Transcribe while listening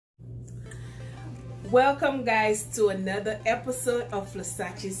Welcome guys to another episode of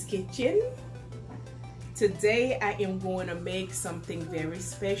Flosache's Kitchen. Today I am going to make something very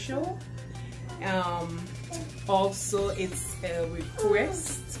special. Also it's a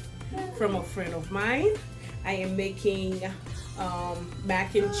request from a friend of mine. I am making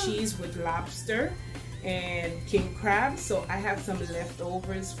mac and cheese with lobster and king crab. So I have some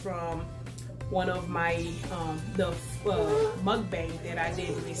leftovers from one of my mukbang that I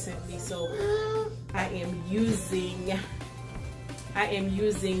did recently. So I am using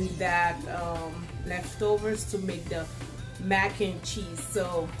that leftovers to make the mac and cheese.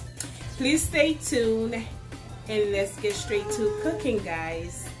 So please stay tuned and let's get straight to cooking,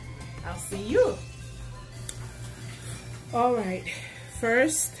 guys. I'll see you. All right,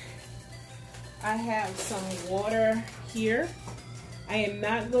 first I have some water here. I am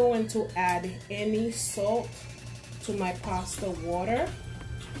not going to add any salt to my pasta water.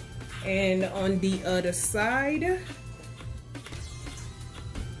 And on the other side,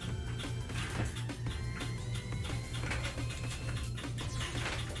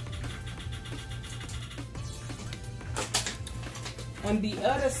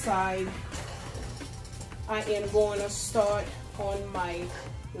 I am going to start on my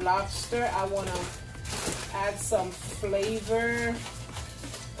lobster. I want to add some flavor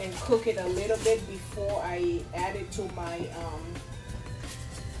and cook it a little bit before I add it to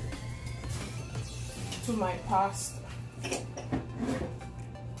my pasta.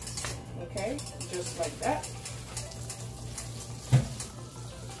 Okay, just like that.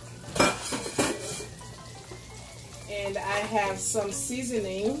 And I have some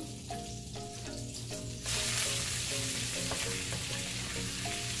seasoning.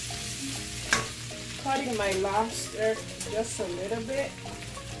 Cutting my lobster just a little bit.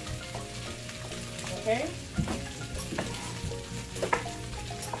 Okay.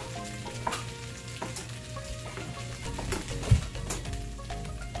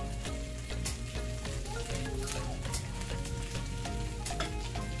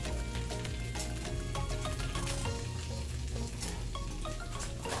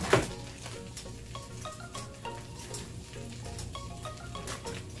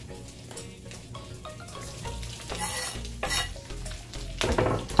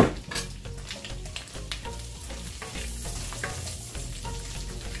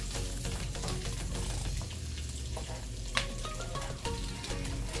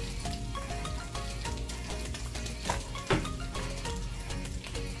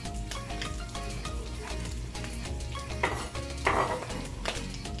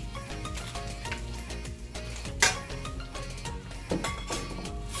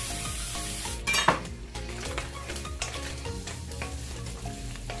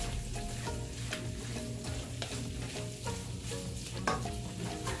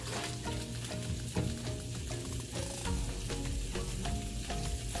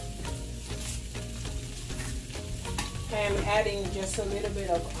 I'm adding just a little bit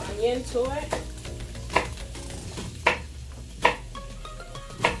of onion to it.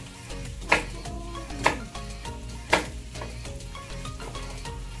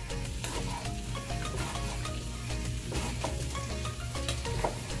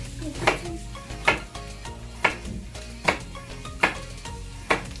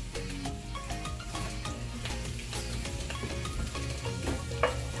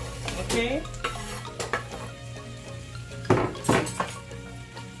 Okay.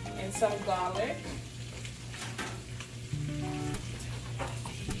 Some garlic.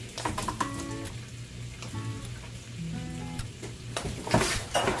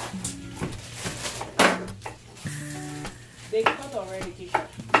 They cut already, Keisha.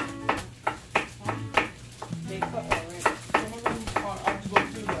 They cut already. Some of them are to go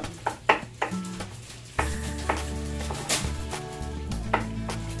through them.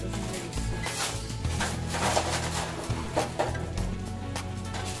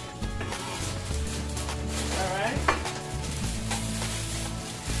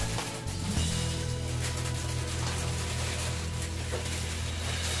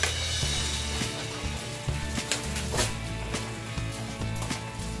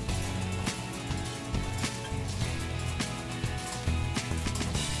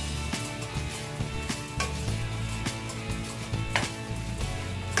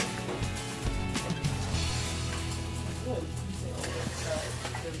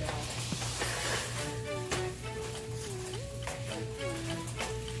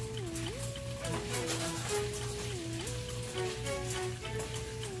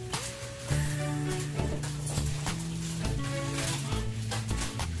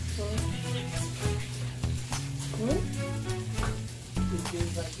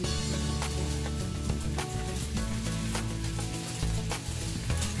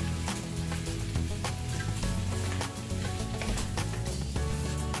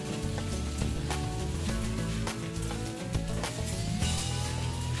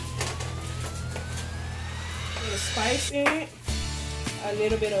 spice in it. A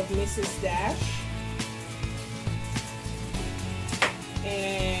little bit of Mrs. Dash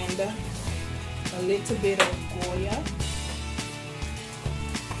and a little bit of Goya.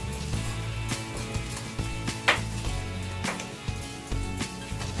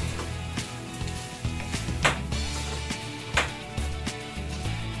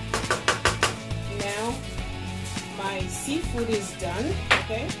 Now my seafood is done.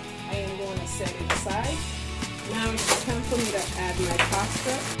 Okay, I am going to set it aside. Now it's time for me to add my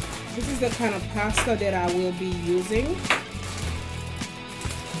pasta. This is the kind of pasta that I will be using.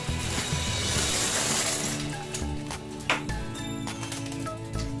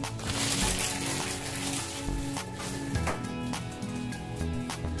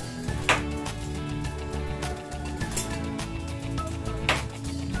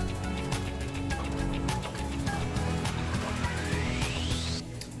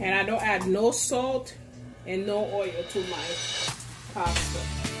 And I don't add no salt and no oil to my pasta.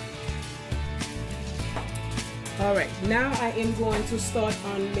 All right, now I am going to start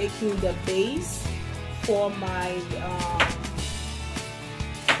on making the base for my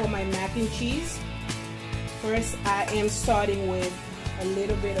mac and cheese. First, I am starting with a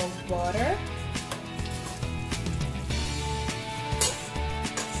little bit of butter.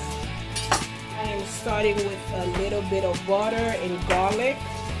 I am starting with a little bit of butter and garlic.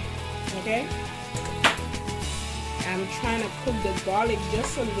 Okay, I'm trying to cook the garlic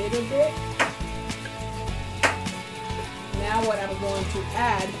just a little bit. Now what I'm going to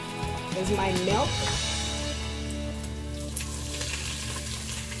add is my milk.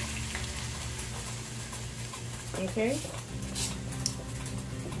 Okay.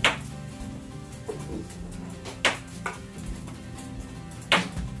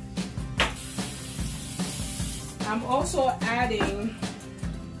 I'm also adding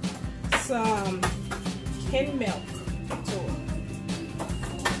some canned milk to it.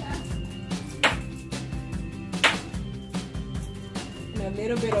 And a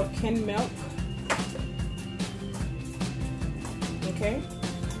little bit of canned milk. Okay.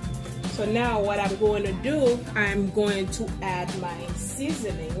 So now what I'm going to do, I'm going to add my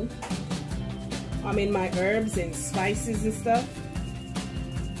seasoning. I mean my herbs and spices and stuff.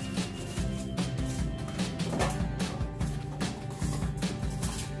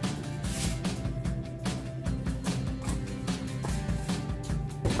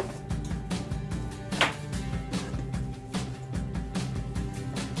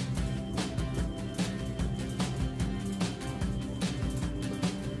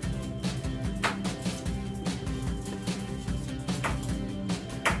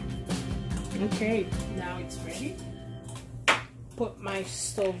 Okay, now it's ready. Put my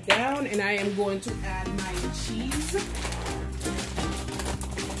stove down and I am going to add my cheese.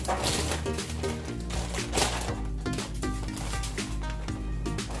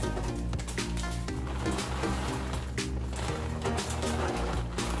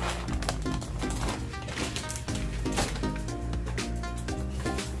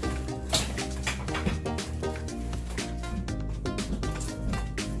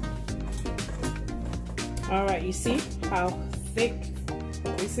 All right, you see how thick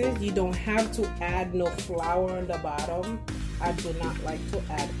this is? You don't have to add no flour on the bottom. I do not like to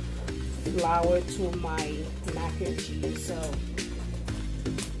add flour to my mac and cheese, so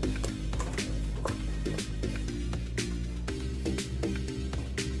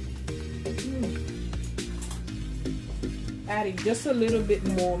adding just a little bit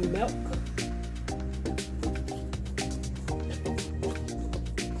more milk.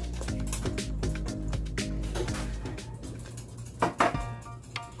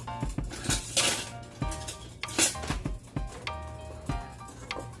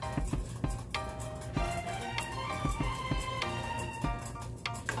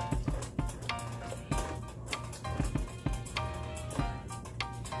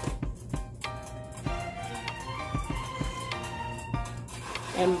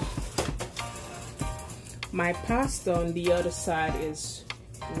 And my pasta on the other side is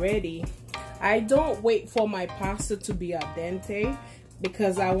ready. I don't wait for my pasta to be al dente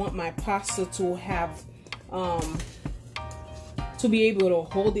because I want my pasta to have to be able to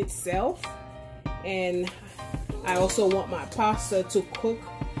hold itself, and I also want my pasta to cook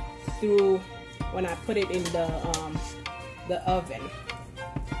through when I put it in the oven.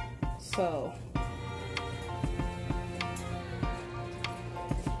 So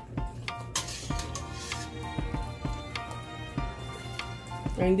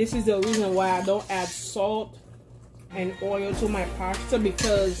and this is the reason why I don't add salt and oil to my pasta,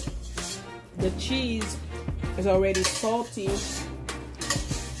 because the cheese is already salty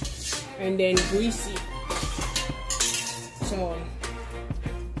and then greasy. So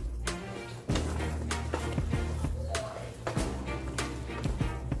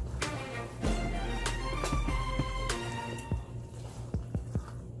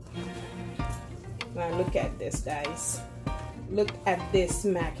now look at this, guys. Look at this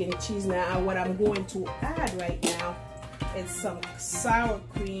mac and cheese. Now what I'm going to add right now is some sour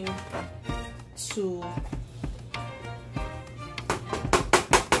cream to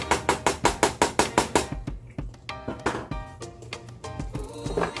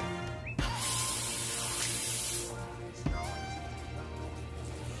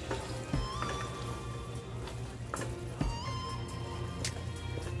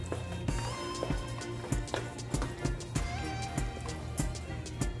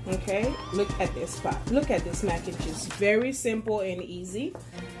okay, look at this pot. Look at this mac and cheese. Very simple and easy.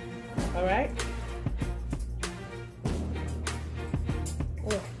 All right.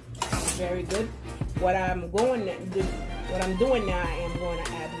 Oh, very good. What I'm doing now, I am going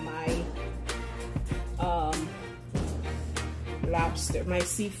to add my lobster, my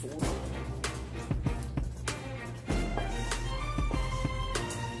seafood.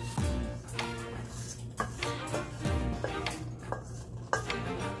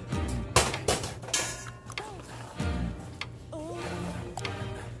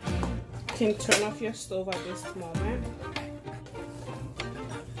 You can turn off your stove at this moment.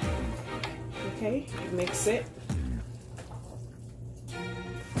 Okay, mix it.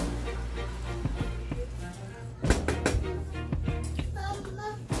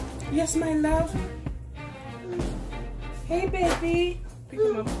 Yes, my love. Hey, baby. Pick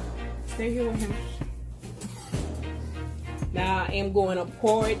him up. Stay here with him. Now I am going to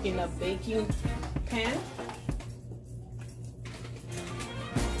pour it in a baking pan.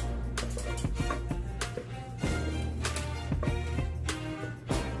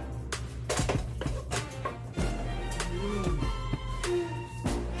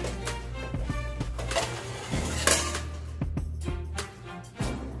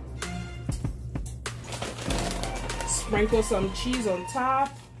 Sprinkle some cheese on top.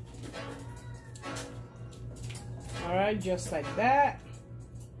 All right, just like that.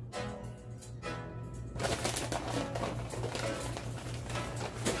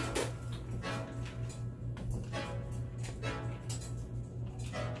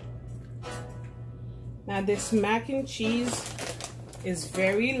 Now this mac and cheese is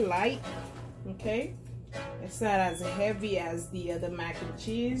very light, okay? It's not as heavy as the other mac and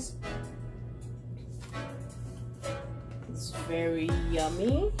cheese. It's very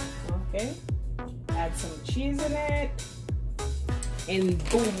yummy, okay? Add some cheese in it, and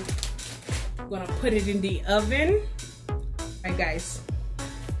boom, I'm gonna put it in the oven. All right, guys.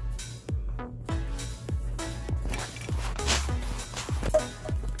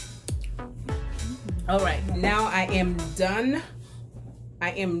 All right, now I am done.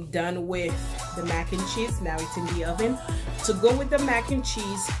 I am done with the mac and cheese. Now it's in the oven. To go with the mac and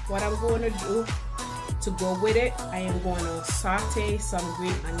cheese, what I'm going to do to go with it, I am going to saute some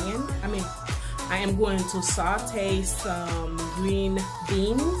green onion. I am going to saute some green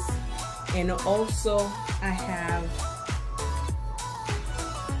beans, and also I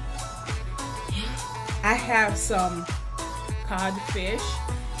have some codfish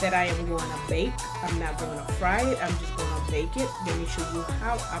that I am going to bake. I'm not going to fry it, I'm just going to bake it. Let me show you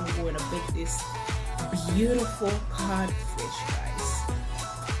how I'm going to bake this beautiful codfish, guys.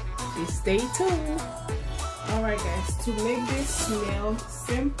 Please stay tuned. Alright, guys, to make this meal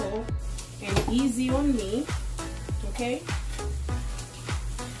simple and easy on me, okay,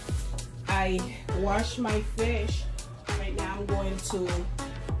 I wash my fish. Right now I'm going to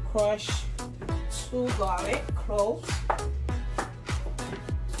crush 2 garlic cloves.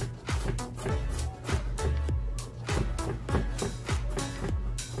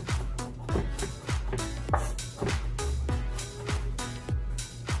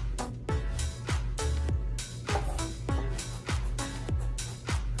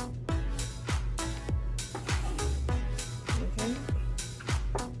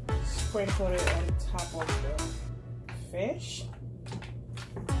 Sprinkle it on top of the fish.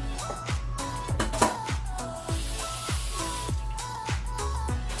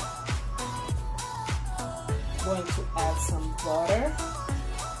 Going to add some butter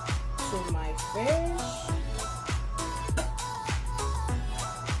to my fish.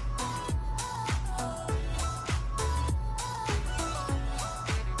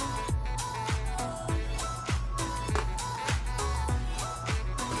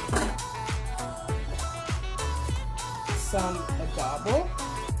 Some adobo,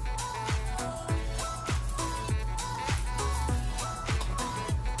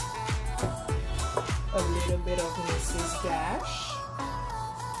 a little bit of This is dash.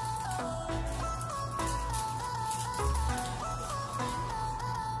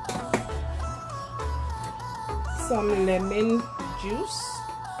 Some lemon juice.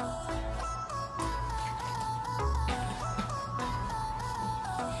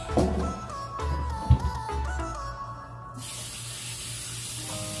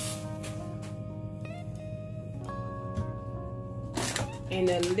 And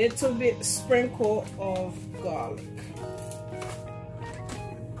a little bit sprinkle of garlic.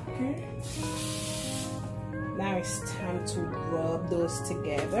 Okay. Now it's time to rub those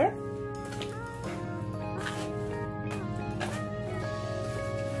together.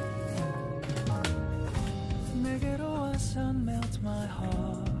 Melt my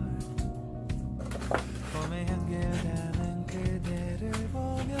heart. 봄의 향기라는 그대를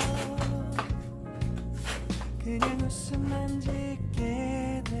보며 그냥 웃음만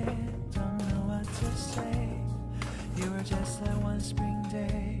짓게 돼. Don't know what to say. You were just like one spring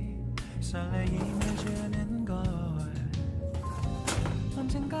day. 설레임을 주는 걸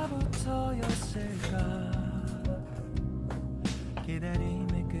언젠가부터였을까.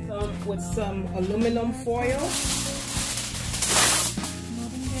 기다림의 끝. With some aluminum foil.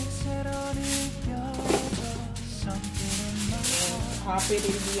 Pop it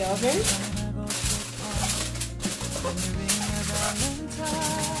in the oven.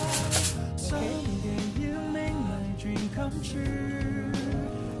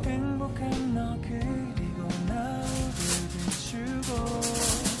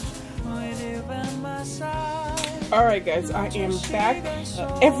 Alright guys, I am back.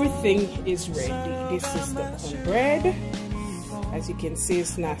 Everything is ready. This is the cornbread. As you can see,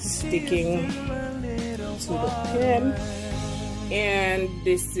 it's not sticking to the pan. And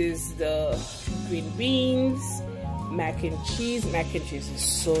this is the green beans, mac and cheese. Mac and cheese is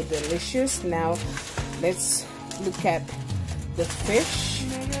so delicious. Now let's look at the fish.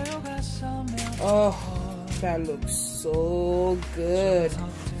 Oh, that looks so good.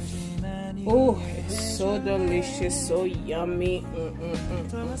 Oh, it's so delicious, so yummy.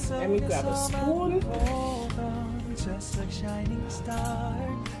 Let me grab a spoon.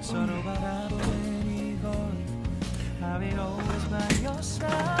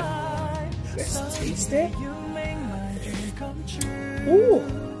 Let's taste it. Ooh,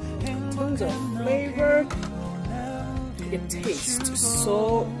 tons of flavor. It tastes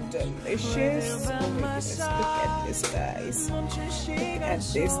so delicious. Oh my goodness, look at this, guys. Look at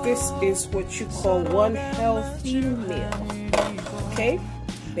this. This is what you call one healthy meal. Okay?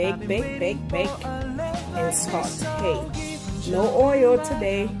 Bake, bake, bake, bake, and saute. No oil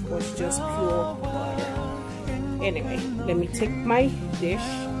today, was just pure butter. Anyway, let me take my dish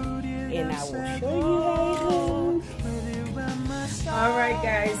and I will show you how it goes. Alright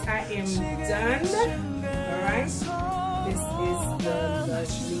guys, I am done. Alright, this is the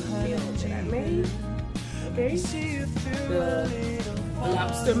lovely meal that I made. Okay, the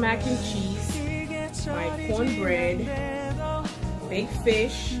lobster mac and cheese, my cornbread, baked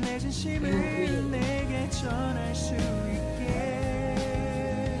fish, and greens.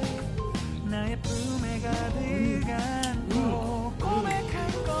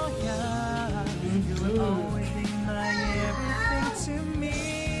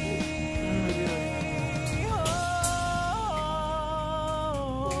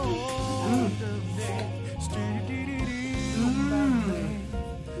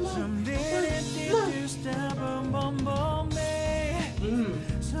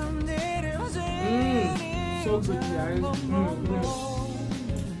 So good, guys.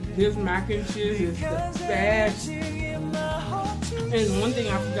 This mac and cheese is the best. And one thing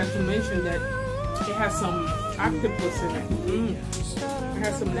I forgot to mention, that it has some octopus in it. It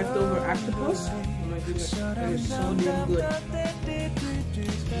has some leftover octopus. Oh my goodness, that is so damn good.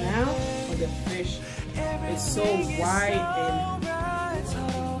 Now for the fish. It's so white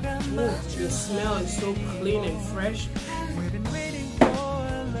and the smell is so clean and fresh.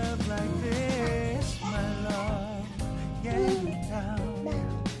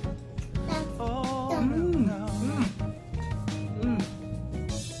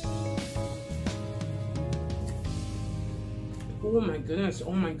 Oh my goodness,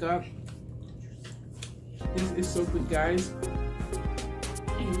 oh my god. This is so good, guys.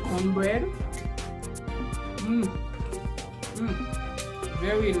 And cornbread.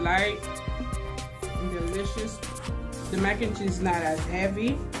 Very light and delicious. The mac and cheese is not as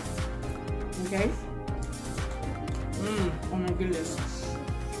heavy. Okay. Oh my goodness.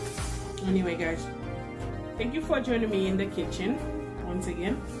 Anyway guys, thank you for joining me in the kitchen once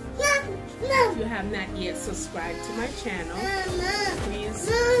again. If you have not yet subscribed to my channel, please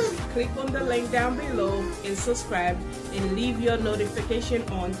click on the link down below and subscribe and leave your notification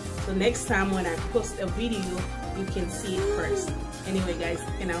on, so next time when I post a video you can see it first. Anyway guys,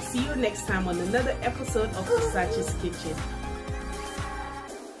 and I'll see you next time on another episode of Flosache's Kitchen.